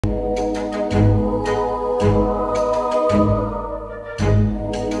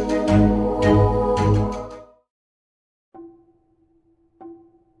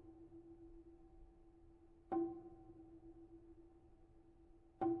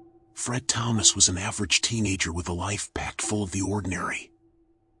Fred Thomas was an average teenager with a life packed full of the ordinary.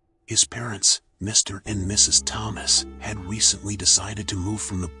 His parents, Mr. and Mrs. Thomas, had recently decided to move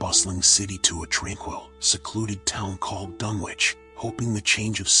from the bustling city to a tranquil, secluded town called Dunwich, hoping the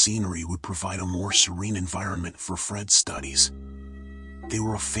change of scenery would provide a more serene environment for Fred's studies. They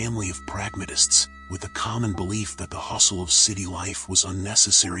were a family of pragmatists, with a common belief that the hustle of city life was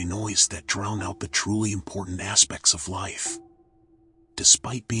unnecessary noise that drowned out the truly important aspects of life.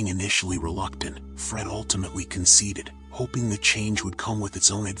 Despite being initially reluctant, Fred ultimately conceded, hoping the change would come with its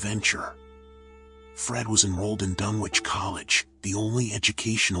own adventure. Fred was enrolled in Dunwich College, the only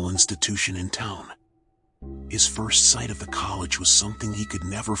educational institution in town. His first sight of the college was something he could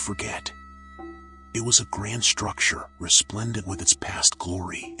never forget. It was a grand structure, resplendent with its past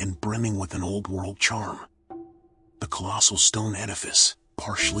glory and brimming with an old-world charm. The colossal stone edifice,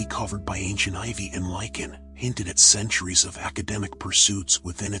 partially covered by ancient ivy and lichen, hinted at centuries of academic pursuits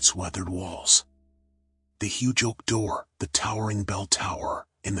within its weathered walls. The huge oak door, the towering bell tower,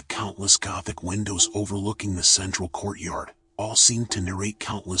 and the countless Gothic windows overlooking the central courtyard, all seemed to narrate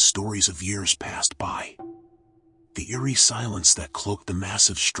countless stories of years passed by. The eerie silence that cloaked the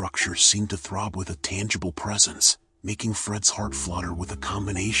massive structure seemed to throb with a tangible presence, making Fred's heart flutter with a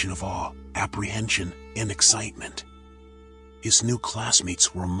combination of awe, apprehension, and excitement. His new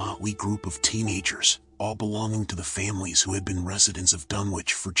classmates were a motley group of teenagers, all belonging to the families who had been residents of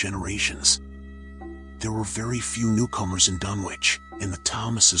Dunwich for generations. There were very few newcomers in Dunwich, and the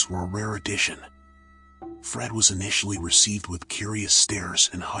Thomases were a rare addition. Fred was initially received with curious stares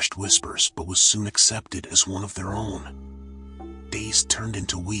and hushed whispers, but was soon accepted as one of their own. Days turned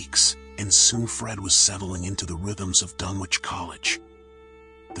into weeks, and soon Fred was settling into the rhythms of Dunwich College.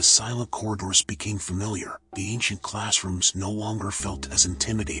 The silent corridors became familiar, the ancient classrooms no longer felt as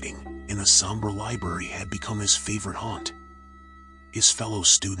intimidating, and the somber library had become his favorite haunt. His fellow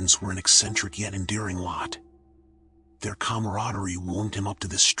students were an eccentric yet endearing lot. Their camaraderie warmed him up to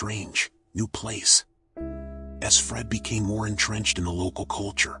this strange, new place. As Fred became more entrenched in the local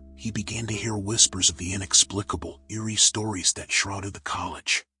culture, he began to hear whispers of the inexplicable, eerie stories that shrouded the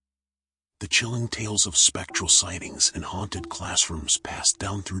college. The chilling tales of spectral sightings and haunted classrooms passed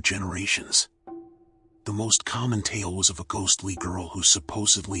down through generations. The most common tale was of a ghostly girl who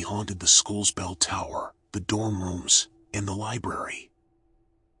supposedly haunted the school's bell tower, the dorm rooms, and the library.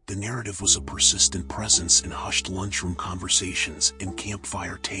 The narrative was a persistent presence in hushed lunchroom conversations and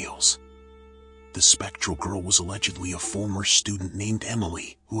campfire tales. The spectral girl was allegedly a former student named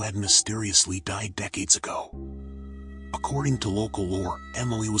Emily, who had mysteriously died decades ago. According to local lore,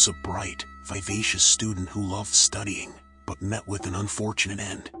 Emily was a bright, vivacious student who loved studying, but met with an unfortunate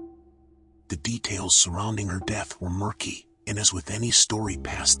end. The details surrounding her death were murky, and as with any story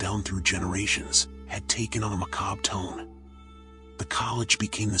passed down through generations, had taken on a macabre tone. The college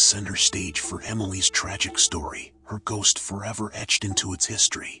became the center stage for Emily's tragic story, her ghost forever etched into its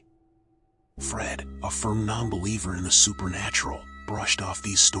history. Fred, a firm non-believer in the supernatural, brushed off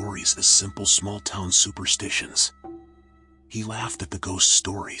these stories as simple small-town superstitions. He laughed at the ghost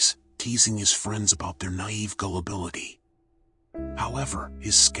stories, teasing his friends about their naive gullibility. However,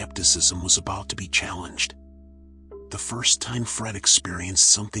 his skepticism was about to be challenged. The first time Fred experienced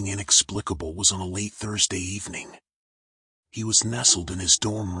something inexplicable was on a late Thursday evening. He was nestled in his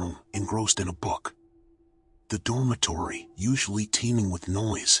dorm room, engrossed in a book. The dormitory, usually teeming with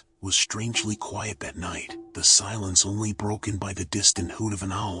noise, was strangely quiet that night, the silence only broken by the distant hoot of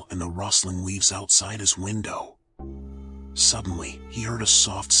an owl and the rustling leaves outside his window. Suddenly, he heard a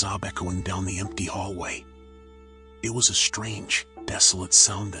soft sob echoing down the empty hallway. It was a strange, desolate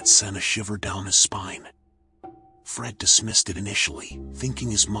sound that sent a shiver down his spine. Fred dismissed it initially, thinking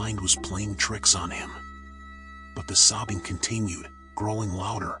his mind was playing tricks on him. But the sobbing continued, growing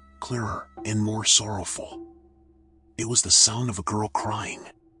louder, clearer, and more sorrowful. It was the sound of a girl crying.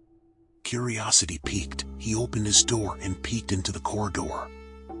 Curiosity piqued, he opened his door and peeked into the corridor.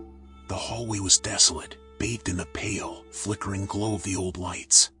 The hallway was desolate, bathed in the pale, flickering glow of the old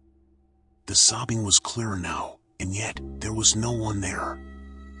lights. The sobbing was clearer now, and yet, there was no one there.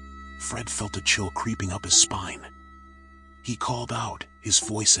 Fred felt a chill creeping up his spine. He called out, his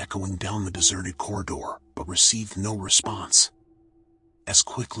voice echoing down the deserted corridor, but received no response. As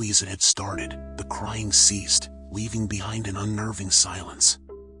quickly as it had started, the crying ceased, leaving behind an unnerving silence.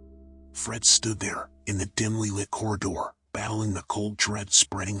 Fred stood there, in the dimly lit corridor, battling the cold dread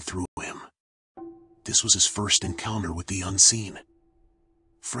spreading through him. This was his first encounter with the unseen.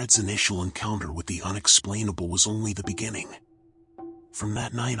 Fred's initial encounter with the unexplainable was only the beginning. From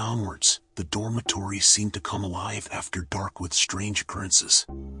that night onwards, the dormitory seemed to come alive after dark with strange occurrences.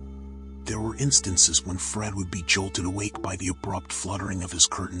 There were instances when Fred would be jolted awake by the abrupt fluttering of his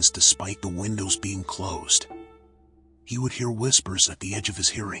curtains despite the windows being closed. He would hear whispers at the edge of his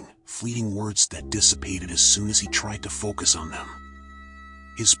hearing, fleeting words that dissipated as soon as he tried to focus on them.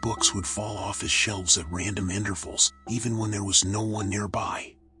 His books would fall off his shelves at random intervals, even when there was no one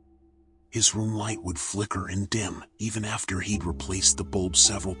nearby. His room light would flicker and dim, even after he'd replaced the bulb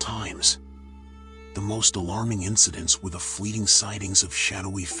several times. The most alarming incidents were the fleeting sightings of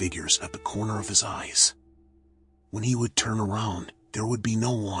shadowy figures at the corner of his eyes. When he would turn around, there would be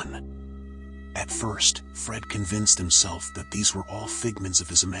no one. At first, Fred convinced himself that these were all figments of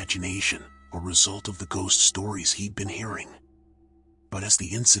his imagination, a result of the ghost stories he'd been hearing. But as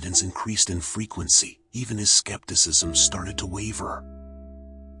the incidents increased in frequency, even his skepticism started to waver.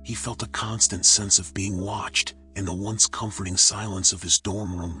 He felt a constant sense of being watched, and the once comforting silence of his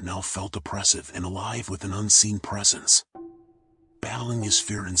dorm room now felt oppressive and alive with an unseen presence. Battling his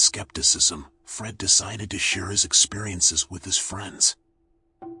fear and skepticism, Fred decided to share his experiences with his friends.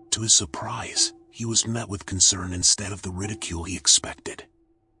 To his surprise, he was met with concern instead of the ridicule he expected.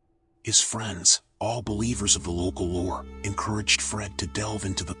 His friends, all believers of the local lore, encouraged Fred to delve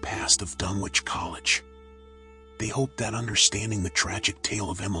into the past of Dunwich College. They hoped that understanding the tragic tale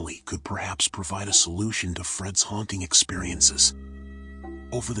of Emily could perhaps provide a solution to Fred's haunting experiences.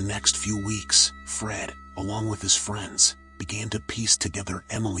 Over the next few weeks, Fred, along with his friends, began to piece together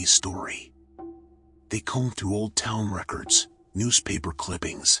Emily's story. They combed through old town records, newspaper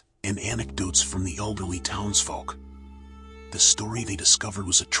clippings, and anecdotes from the elderly townsfolk. The story they discovered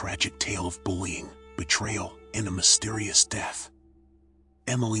was a tragic tale of bullying, betrayal, and a mysterious death.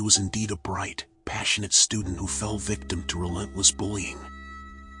 Emily was indeed a bright, passionate student who fell victim to relentless bullying.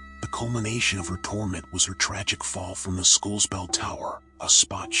 The culmination of her torment was her tragic fall from the school's bell tower, a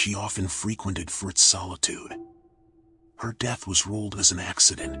spot she often frequented for its solitude. Her death was ruled as an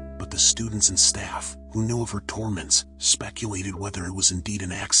accident, but the students and staff, who knew of her torments, speculated whether it was indeed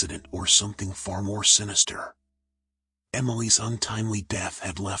an accident or something far more sinister. Emily's untimely death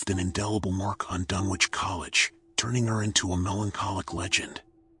had left an indelible mark on Dunwich College, turning her into a melancholic legend.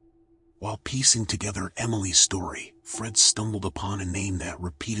 While piecing together Emily's story, Fred stumbled upon a name that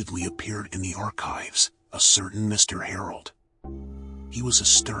repeatedly appeared in the archives, a certain Mr. Harold. He was a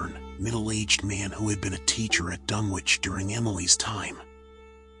stern, middle-aged man who had been a teacher at Dunwich during Emily's time.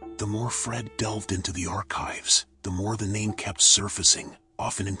 The more Fred delved into the archives, the more the name kept surfacing,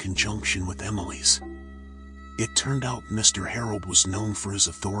 often in conjunction with Emily's. It turned out Mr. Harold was known for his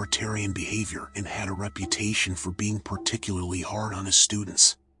authoritarian behavior and had a reputation for being particularly hard on his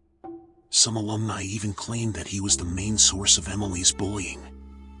students. Some alumni even claimed that he was the main source of Emily's bullying.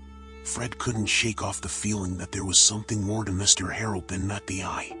 Fred couldn't shake off the feeling that there was something more to Mr. Harold than met the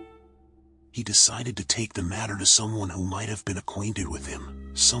eye. He decided to take the matter to someone who might have been acquainted with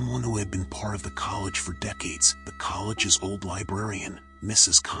him, someone who had been part of the college for decades, the college's old librarian,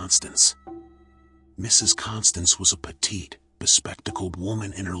 Mrs. Constance. Mrs. Constance was a petite, bespectacled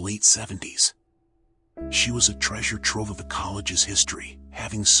woman in her late 70s. She was a treasure trove of the college's history,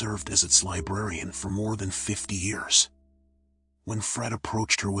 having served as its librarian for more than 50 years. When Fred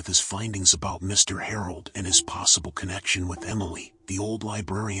approached her with his findings about Mr. Harold and his possible connection with Emily, the old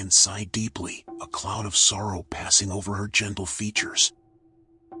librarian sighed deeply, a cloud of sorrow passing over her gentle features.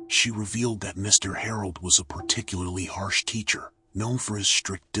 She revealed that Mr. Harold was a particularly harsh teacher, known for his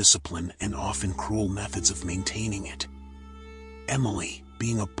strict discipline and often cruel methods of maintaining it. Emily,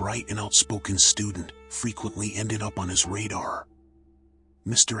 being a bright and outspoken student, frequently ended up on his radar.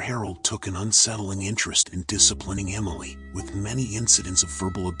 Mr. Harold took an unsettling interest in disciplining Emily, with many incidents of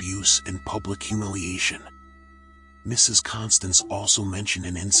verbal abuse and public humiliation. Mrs. Constance also mentioned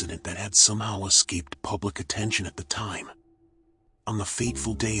an incident that had somehow escaped public attention at the time. On the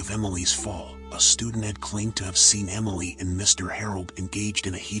fateful day of Emily's fall, a student had claimed to have seen Emily and Mr. Harold engaged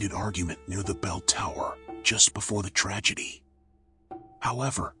in a heated argument near the bell tower, just before the tragedy.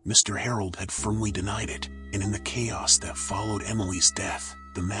 However, Mr. Harold had firmly denied it, and in the chaos that followed Emily's death,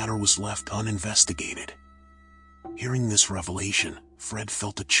 the matter was left uninvestigated. Hearing this revelation, Fred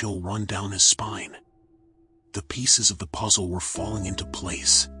felt a chill run down his spine. The pieces of the puzzle were falling into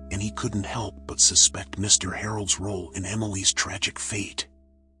place, and he couldn't help but suspect Mr. Harold's role in Emily's tragic fate.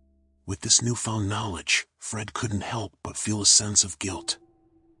 With this newfound knowledge, Fred couldn't help but feel a sense of guilt.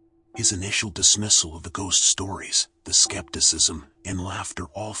 His initial dismissal of the ghost stories, the skepticism, and laughter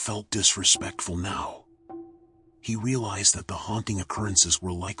all felt disrespectful now. He realized that the haunting occurrences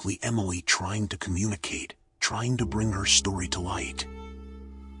were likely Emily trying to communicate, trying to bring her story to light.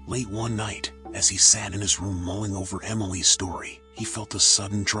 Late one night, as he sat in his room mulling over Emily's story, he felt a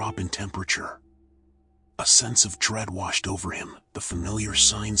sudden drop in temperature. A sense of dread washed over him, the familiar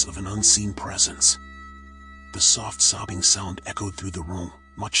signs of an unseen presence. The soft sobbing sound echoed through the room,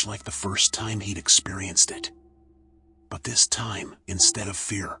 much like the first time he'd experienced it. But this time, instead of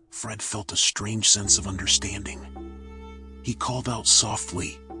fear, Fred felt a strange sense of understanding. He called out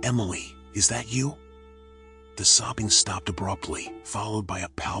softly, "Emily, is that you?" The sobbing stopped abruptly, followed by a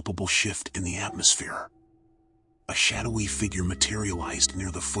palpable shift in the atmosphere. A shadowy figure materialized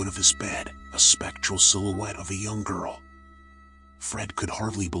near the foot of his bed, a spectral silhouette of a young girl. Fred could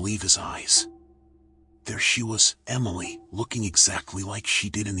hardly believe his eyes. There she was, Emily, looking exactly like she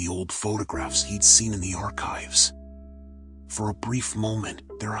did in the old photographs he'd seen in the archives. For a brief moment,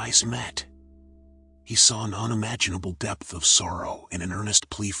 their eyes met. He saw an unimaginable depth of sorrow and an earnest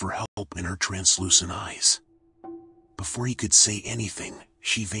plea for help in her translucent eyes. Before he could say anything,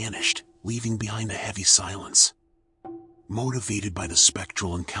 she vanished, leaving behind a heavy silence. Motivated by the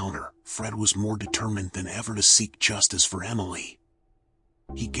spectral encounter, Fred was more determined than ever to seek justice for Emily.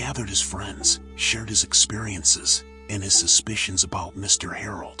 He gathered his friends, shared his experiences, and his suspicions about Mr.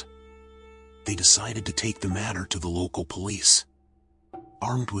 Harold. They decided to take the matter to the local police.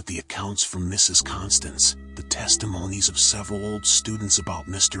 Armed with the accounts from Mrs. Constance, the testimonies of several old students about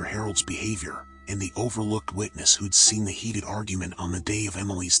Mr. Harold's behavior, and the overlooked witness who'd seen the heated argument on the day of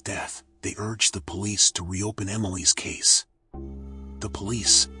Emily's death, they urged the police to reopen Emily's case. The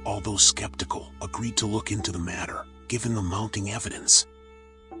police, although skeptical, agreed to look into the matter, given the mounting evidence.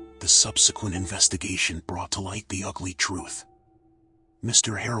 The subsequent investigation brought to light the ugly truth.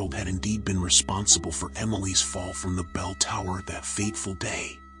 Mr. Harold had indeed been responsible for Emily's fall from the bell tower that fateful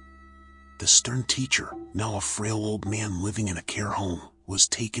day. The stern teacher, now a frail old man living in a care home, was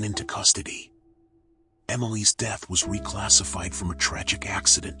taken into custody. Emily's death was reclassified from a tragic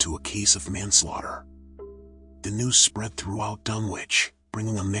accident to a case of manslaughter. The news spread throughout Dunwich,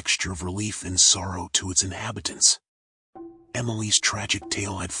 bringing a mixture of relief and sorrow to its inhabitants. Emily's tragic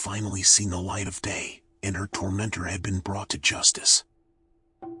tale had finally seen the light of day, and her tormentor had been brought to justice.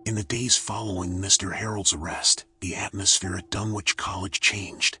 In the days following Mr. Harold's arrest, the atmosphere at Dunwich College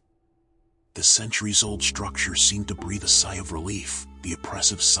changed. The centuries-old structure seemed to breathe a sigh of relief, the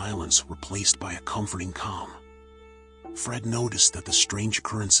oppressive silence replaced by a comforting calm. Fred noticed that the strange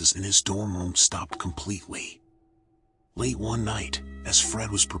occurrences in his dorm room stopped completely. Late one night, as Fred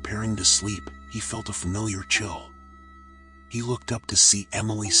was preparing to sleep, he felt a familiar chill. He looked up to see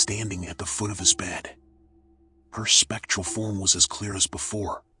Emily standing at the foot of his bed. Her spectral form was as clear as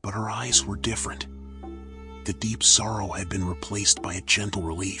before, but her eyes were different. The deep sorrow had been replaced by a gentle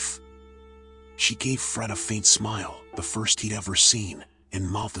relief. She gave Fred a faint smile, the first he'd ever seen, and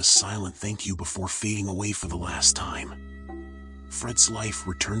mouthed a silent thank you before fading away for the last time. Fred's life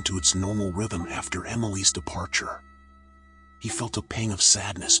returned to its normal rhythm after Emily's departure. He felt a pang of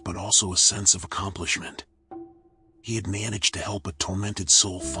sadness but also a sense of accomplishment. He had managed to help a tormented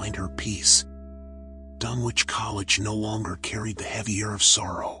soul find her peace. Dunwich College no longer carried the heavy air of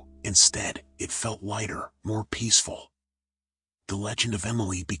sorrow. Instead, it felt lighter, more peaceful. The legend of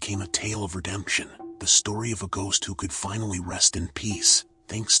Emily became a tale of redemption, the story of a ghost who could finally rest in peace,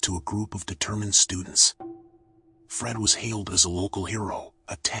 thanks to a group of determined students. Fred was hailed as a local hero,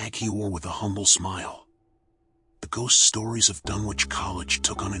 a tag he wore with a humble smile. The ghost stories of Dunwich College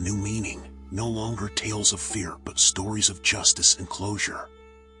took on a new meaning, no longer tales of fear but stories of justice and closure.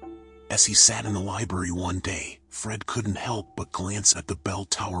 As he sat in the library one day, Fred couldn't help but glance at the bell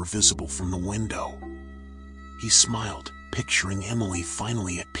tower visible from the window. He smiled, picturing Emily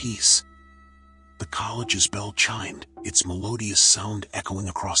finally at peace. The college's bell chimed, its melodious sound echoing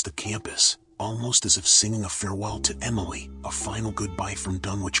across the campus, almost as if singing a farewell to Emily, a final goodbye from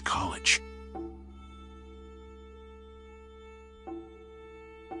Dunwich College.